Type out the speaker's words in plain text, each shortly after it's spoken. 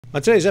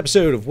On today's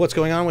episode of What's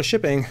Going On with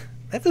Shipping,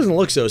 that doesn't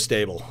look so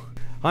stable.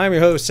 I'm your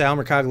host, Sal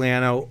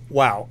Mercogliano.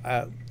 Wow,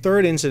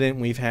 third incident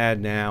we've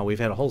had now. We've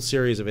had a whole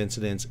series of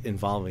incidents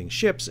involving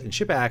ships and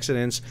ship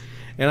accidents.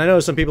 And I know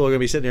some people are going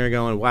to be sitting there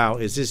going, wow,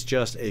 is this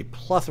just a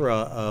plethora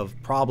of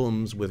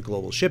problems with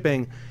global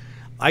shipping?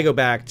 I go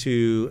back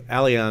to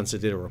Allianz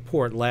that did a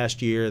report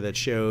last year that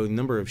showed the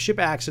number of ship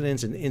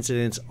accidents and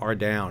incidents are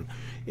down.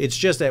 It's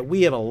just that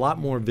we have a lot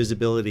more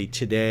visibility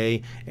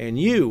today, and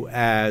you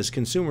as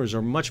consumers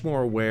are much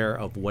more aware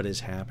of what is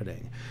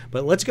happening.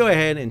 But let's go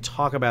ahead and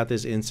talk about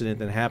this incident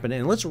that happened,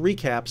 and let's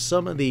recap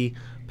some of the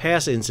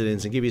past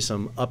incidents and give you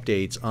some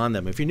updates on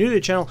them. If you're new to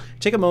the channel,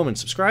 take a moment,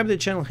 subscribe to the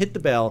channel, hit the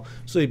bell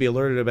so you'll be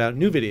alerted about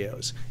new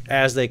videos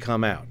as they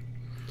come out.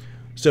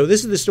 So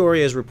this is the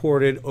story as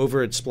reported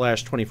over at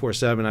Splash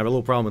 24/7. I have a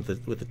little problem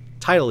with the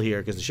title here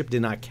because the ship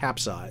did not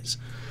capsize.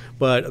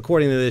 But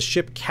according to this,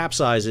 ship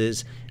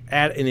capsizes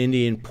at an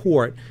Indian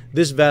port.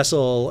 This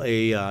vessel,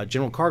 a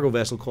general cargo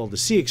vessel called the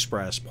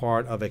Xpress,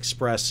 part of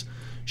Xpress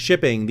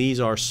shipping. These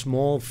are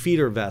small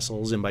feeder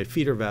vessels, and by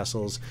feeder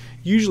vessels,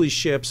 usually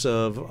ships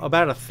of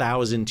about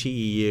 1,000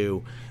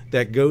 TEU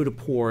that go to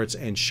ports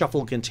and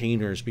shuffle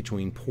containers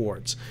between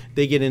ports.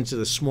 They get into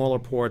the smaller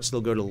ports,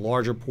 they'll go to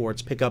larger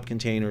ports, pick up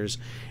containers,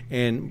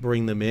 and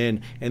bring them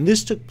in. And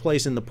this took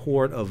place in the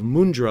port of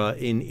Mundra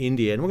in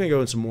India. And we're going to go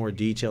into some more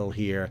detail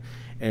here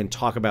and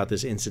talk about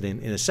this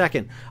incident in a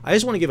second. I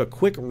just want to give a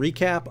quick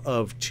recap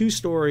of two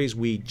stories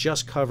we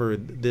just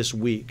covered this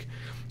week.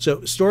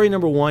 So story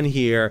number one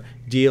here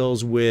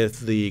deals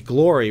with the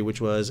Glory,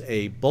 which was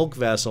a bulk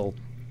vessel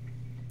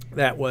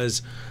that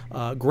was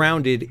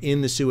grounded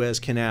in the Suez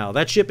Canal.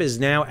 That ship is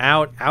now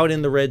out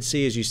in the Red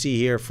Sea, as you see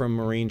here from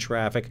marine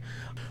traffic,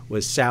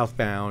 was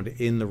southbound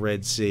in the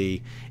Red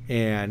Sea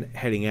and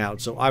heading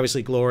out. So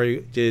obviously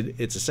Glory did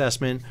its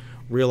assessment,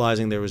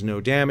 realizing there was no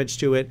damage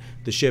to it.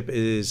 The ship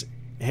is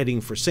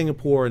heading for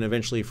Singapore and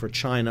eventually for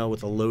China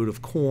with a load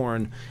of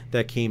corn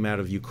that came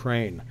out of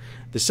Ukraine.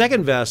 The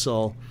second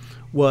vessel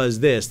was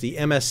this, the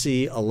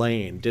MSC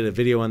Elaine. Did a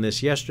video on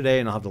this yesterday,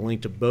 and I'll have the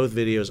link to both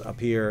videos up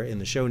here in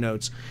the show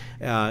notes.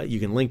 You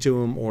can link to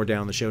them or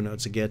down the show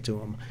notes to get to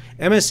them.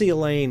 MSC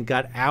Elaine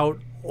got out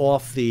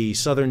off the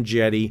southern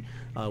jetty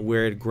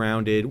where it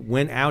grounded,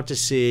 went out to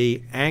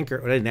sea,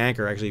 didn't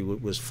anchor, actually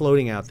was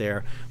floating out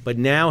there, but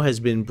now has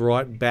been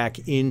brought back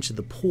into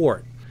the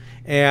port.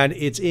 And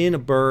it's in a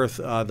berth,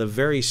 the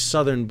very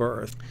southern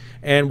berth.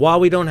 And while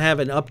we don't have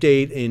an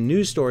update in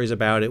news stories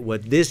about it,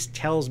 what this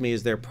tells me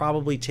is they're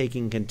probably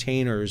taking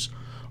containers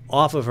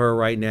off of her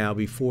right now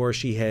before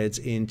she heads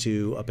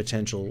into a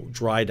potential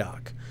dry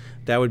dock.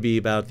 That would be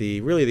about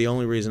really the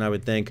only reason I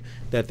would think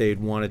that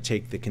they'd want to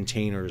take the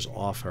containers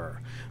off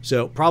her.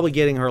 So probably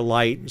getting her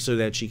light so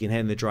that she can head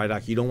in the dry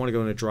dock. You don't want to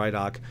go in a dry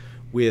dock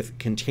with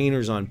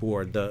containers on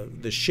board.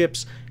 The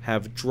ships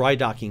have dry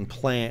docking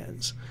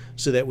plans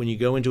so that when you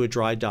go into a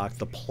dry dock,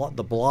 the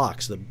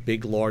blocks, the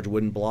big large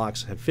wooden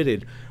blocks have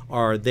fitted,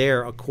 are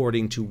there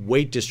according to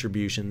weight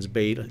distributions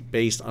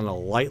based on a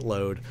light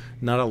load,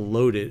 not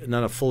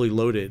a fully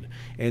loaded.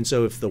 And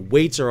so if the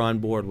weights are on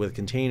board with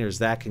containers,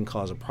 that can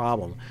cause a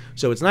problem.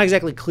 So it's not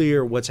exactly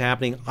clear what's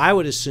happening. I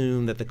would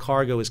assume that the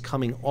cargo is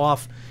coming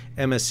off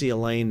MSC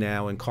Elaine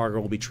now, and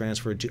cargo will be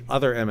transferred to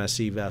other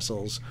MSC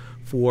vessels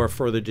for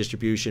further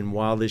distribution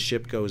while this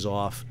ship goes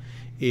off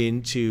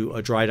into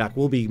a dry dock.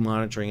 We'll be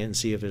monitoring it and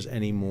see if there's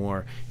any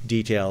more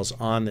details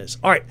on this.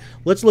 All right,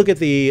 let's look at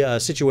the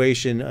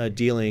situation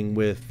dealing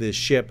with this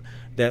ship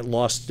that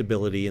lost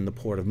stability in the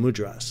port of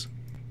Mundra.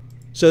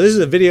 So this is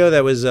a video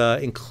that was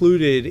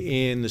included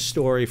in the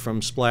story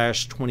from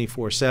Splash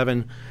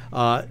 24/7.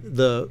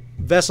 The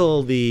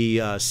vessel, the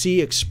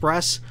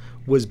Xpress,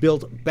 was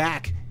built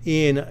back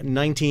in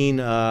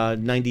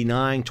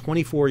 1999,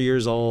 24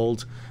 years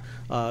old,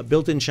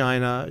 built in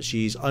China.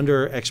 She's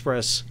under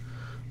Xpress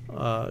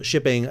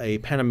shipping, a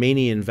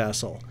Panamanian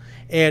vessel.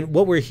 And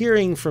what we're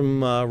hearing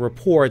from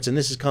reports, and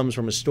this comes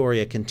from a story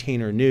at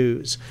Container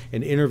News,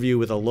 an interview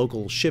with a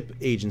local ship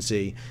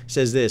agency,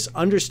 says this: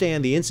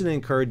 understand the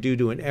incident occurred due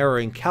to an error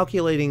in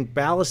calculating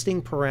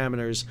ballasting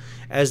parameters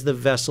as the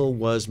vessel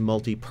was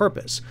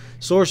multi-purpose.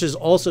 Sources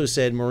also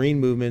said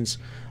marine movements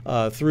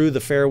through the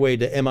fairway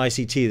to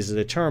MICT, this is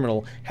a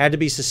terminal, had to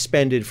be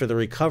suspended for the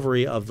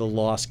recovery of the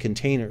lost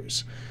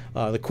containers.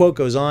 The quote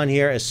goes on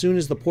here: as soon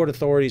as the port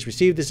authorities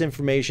received this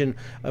information,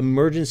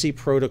 emergency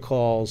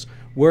protocols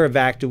were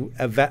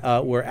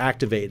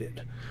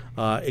activated.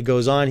 It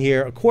goes on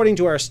here: according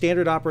to our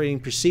standard operating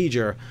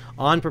procedure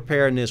on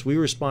preparedness, we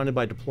responded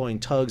by deploying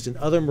tugs, and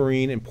other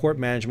marine and port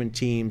management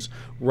teams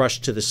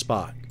rushed to the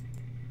spot.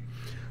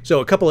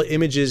 So a couple of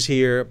images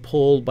here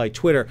pulled by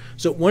Twitter.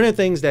 So one of the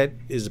things that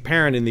is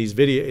apparent in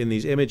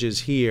these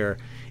images here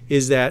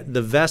is that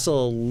the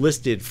vessel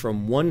listed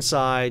from one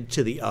side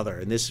to the other,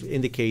 and this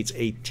indicates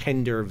a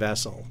tender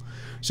vessel.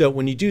 So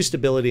when you do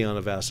stability on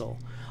a vessel,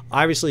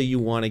 obviously you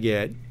want to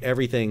get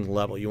everything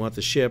level. You want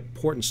the ship,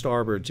 port and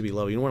starboard, to be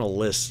level. You don't want to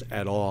list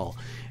at all.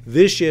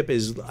 This ship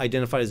is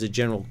identified as a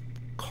general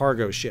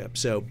cargo ship.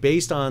 So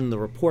based on the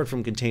report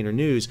from Container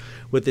News,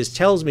 what this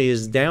tells me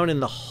is down in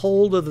the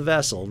hold of the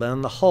vessel,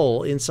 down the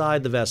hull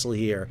inside the vessel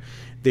here,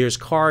 there's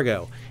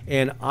cargo.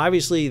 And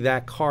obviously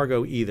that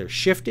cargo either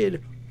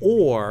shifted,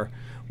 or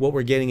what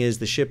we're getting is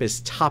the ship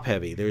is top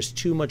heavy. There's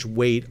too much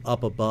weight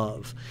up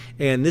above.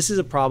 And this is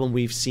a problem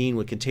we've seen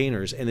with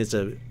containers, and it's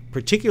a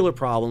particular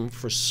problem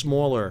for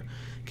smaller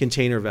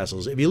container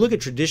vessels. If you look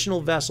at traditional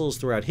vessels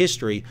throughout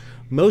history,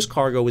 most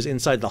cargo was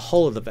inside the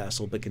hull of the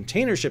vessel, but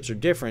container ships are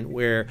different,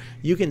 where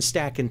you can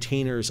stack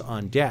containers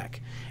on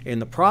deck. And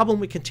the problem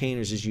with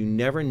containers is you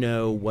never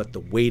know what the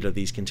weight of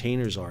these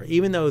containers are.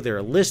 Even though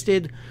they're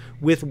listed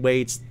with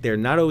weights, they're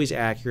not always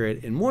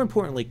accurate. And more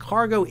importantly,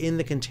 cargo in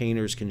the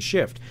containers can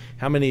shift.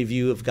 How many of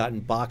you have gotten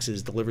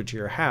boxes delivered to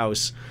your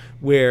house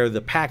where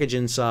the package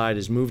inside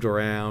is moved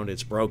around,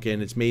 it's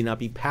broken, it may not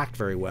be packed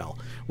very well?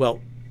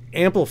 Well,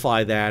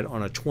 amplify that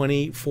on a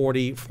 20,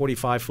 40,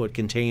 45-foot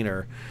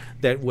container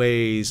that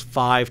weighs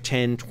 5,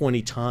 10,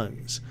 20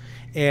 tons.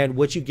 And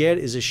what you get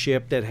is a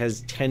ship that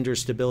has tender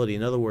stability.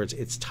 In other words,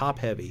 it's top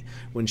heavy.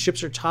 When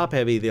ships are top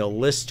heavy, they'll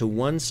list to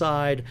one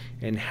side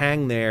and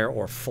hang there,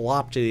 or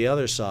flop to the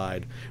other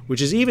side,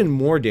 which is even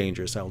more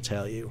dangerous, I'll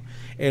tell you.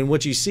 And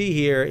what you see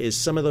here is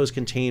some of those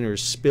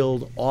containers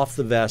spilled off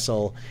the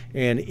vessel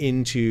and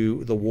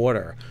into the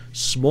water.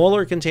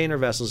 Smaller container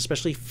vessels,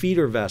 especially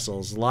feeder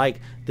vessels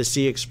like the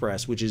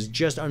Xpress, which is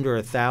just under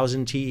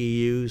 1,000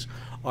 TEUs,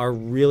 are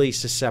really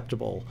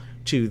susceptible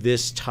to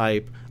this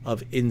type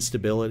of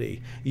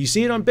instability. You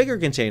see it on bigger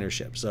container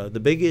ships. The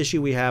big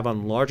issue we have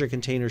on larger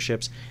container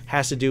ships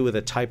has to do with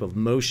a type of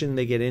motion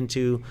they get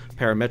into,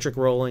 parametric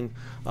rolling.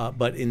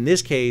 But in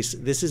this case,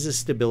 this is a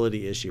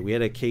stability issue. We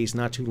had a case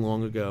not too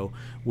long ago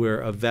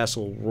where a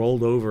vessel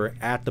rolled over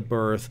at the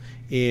berth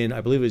in,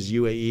 I believe it was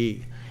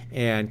UAE,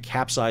 and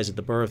capsized at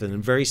the berth, in a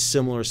very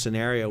similar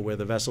scenario where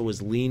the vessel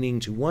was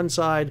leaning to one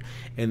side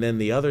and then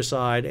the other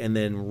side, and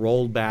then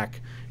rolled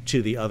back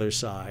to the other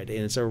side. And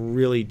it's a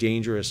really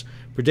dangerous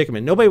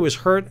predicament. Nobody was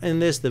hurt in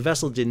this. The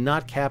vessel did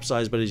not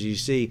capsize, but as you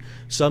see,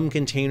 some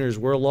containers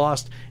were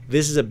lost.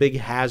 This is a big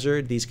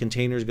hazard, these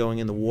containers going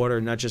in the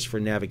water, not just for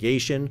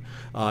navigation.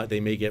 They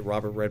may get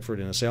Robert Redford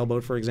in a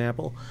sailboat, for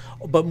example,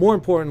 but more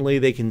importantly,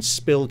 they can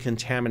spill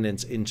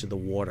contaminants into the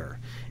water.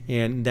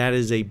 And that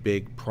is a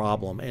big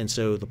problem. And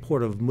so the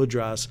port of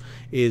Mundra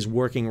is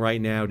working right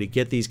now to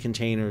get these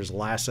containers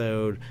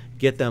lassoed,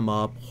 get them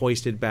up,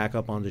 hoisted back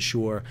up onto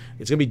shore.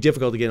 It's going to be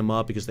difficult to get them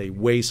up because they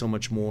weigh so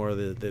much more,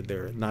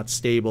 they're not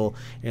stable,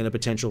 and the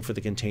potential for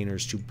the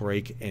containers to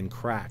break and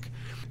crack.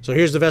 So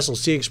here's the vessel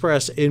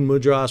Xpress in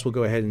Mundra. We'll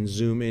go ahead and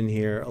zoom in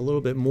here a little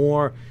bit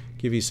more,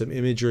 give you some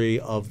imagery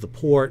of the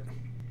port.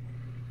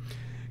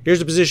 Here's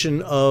the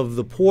position of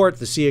the port,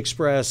 the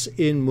Xpress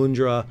in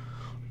Mundra,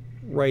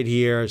 right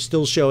here,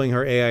 still showing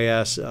her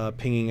AIS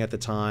pinging at the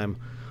time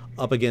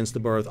up against the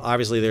berth.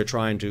 Obviously, they're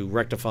trying to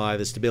rectify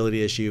the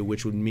stability issue,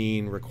 which would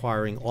mean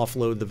requiring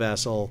offload the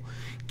vessel,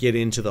 get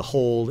into the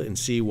hold, and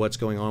see what's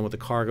going on with the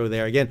cargo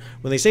there. Again,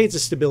 when they say it's a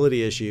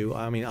stability issue,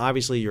 I mean,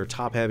 obviously you're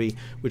top heavy,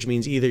 which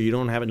means either you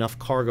don't have enough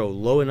cargo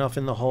low enough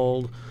in the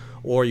hold,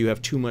 or you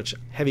have too much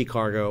heavy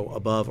cargo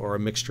above, or a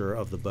mixture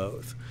of the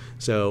both.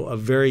 So a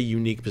very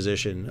unique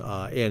position,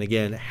 and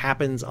again,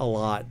 happens a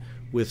lot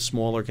with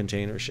smaller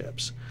container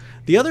ships.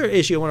 The other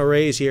issue I want to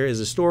raise here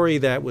is a story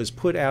that was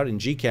put out in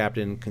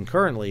G-Captain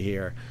concurrently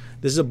here.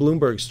 This is a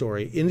Bloomberg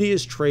story.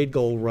 India's trade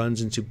goal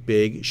runs into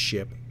big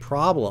ship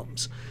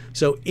problems.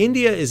 So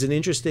India is an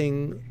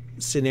interesting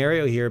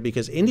scenario here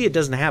because India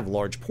doesn't have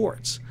large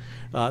ports.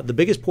 The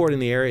biggest port in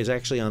the area is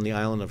actually on the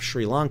island of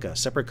Sri Lanka,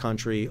 separate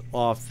country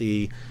off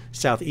the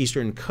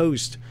southeastern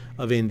coast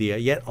of India,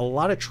 yet a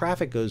lot of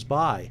traffic goes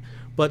by.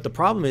 But the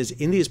problem is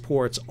India's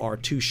ports are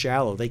too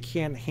shallow. They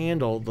can't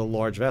handle the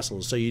large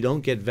vessels. So you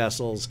don't get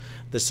vessels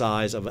the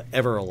size of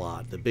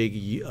Everalot, the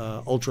big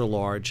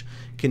ultra-large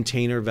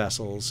container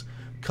vessels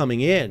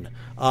coming in.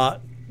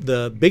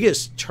 The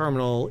biggest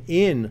terminal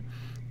in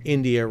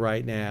India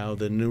right now,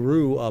 the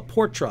Nehru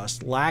Port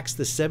Trust, lacks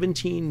the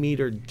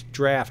 17-meter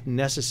draft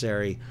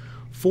necessary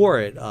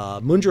for it.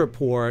 Mundra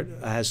Port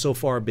has so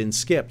far been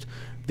skipped.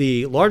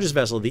 The largest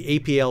vessel, the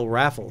APL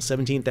Raffle,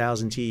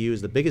 17,000 TEU,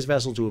 is the biggest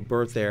vessel to have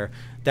berthed there.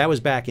 That was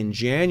back in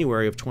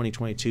January of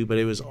 2022, but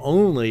it was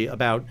only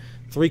about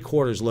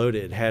 3/4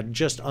 loaded, had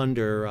just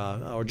under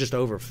or just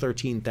over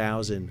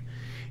 13,000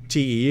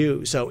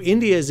 TEU. So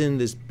India is in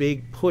this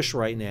big push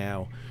right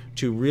now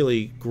to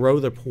really grow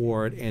the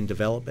port and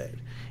develop it.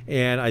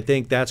 And I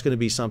think that's going to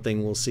be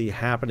something we'll see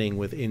happening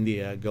with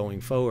India going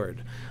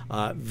forward.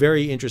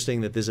 Very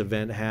interesting that this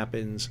event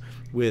happens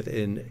with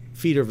a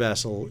feeder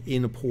vessel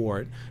in a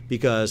port,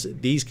 because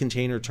these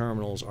container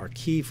terminals are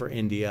key for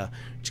India.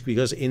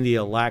 Because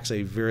India lacks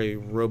a very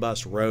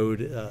robust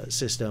road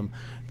system,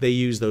 they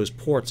use those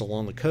ports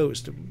along the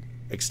coast.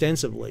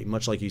 extensively,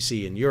 much like you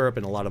see in Europe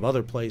and a lot of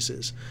other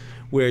places,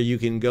 where you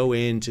can go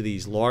into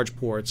these large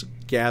ports,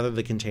 gather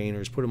the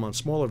containers, put them on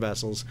smaller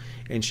vessels,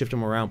 and shift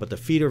them around. But the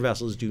feeder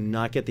vessels do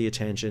not get the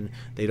attention.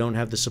 They don't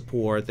have the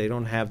support. They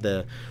don't have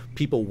the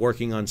people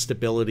working on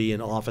stability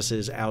in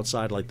offices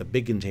outside like the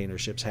big container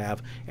ships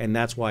have, and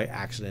that's why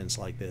accidents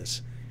like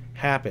this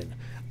happen.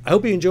 I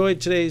hope you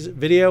enjoyed today's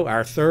video,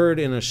 our third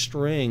in a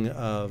string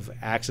of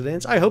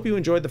accidents. I hope you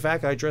enjoyed the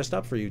fact I dressed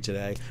up for you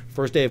today.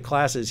 First day of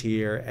classes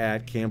here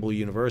at Campbell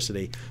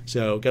University.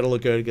 So got to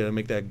look good, got to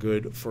make that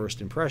good first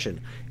impression.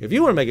 If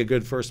you want to make a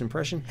good first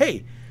impression,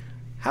 hey,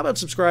 how about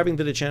subscribing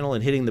to the channel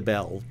and hitting the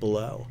bell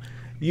below?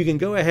 You can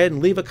go ahead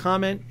and leave a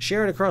comment,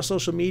 share it across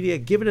social media,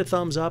 give it a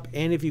thumbs up,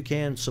 and if you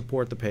can,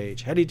 support the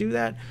page. How do you do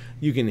that?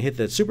 You can hit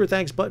the super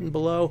thanks button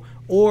below,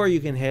 or you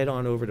can head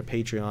on over to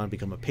Patreon,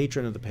 become a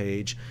patron of the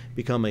page,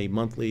 become a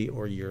monthly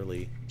or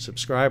yearly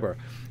subscriber.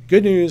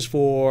 Good news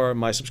for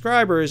my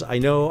subscribers. I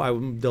know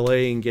I'm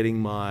delaying getting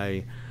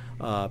my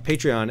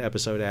Patreon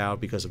episode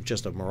out because of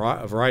just a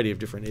variety of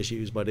different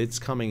issues, but it's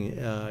coming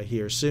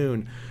here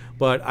soon.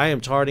 But I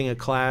am starting a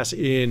class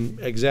in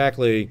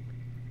exactly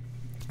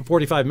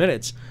 45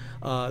 minutes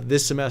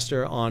this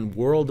semester on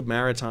world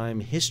maritime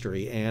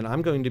history, and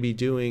I'm going to be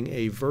doing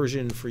a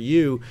version for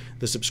you,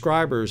 the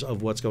subscribers,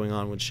 of what's going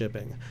on with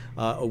shipping.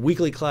 A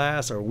weekly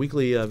class or a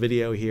weekly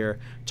video here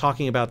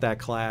talking about that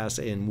class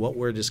and what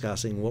we're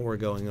discussing, what we're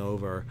going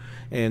over.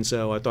 And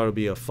so I thought it would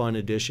be a fun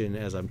addition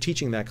as I'm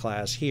teaching that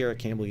class here at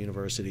Campbell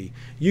University.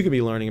 You could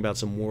be learning about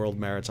some world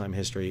maritime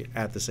history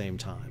at the same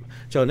time.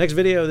 So next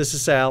video, this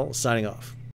is Sal signing off.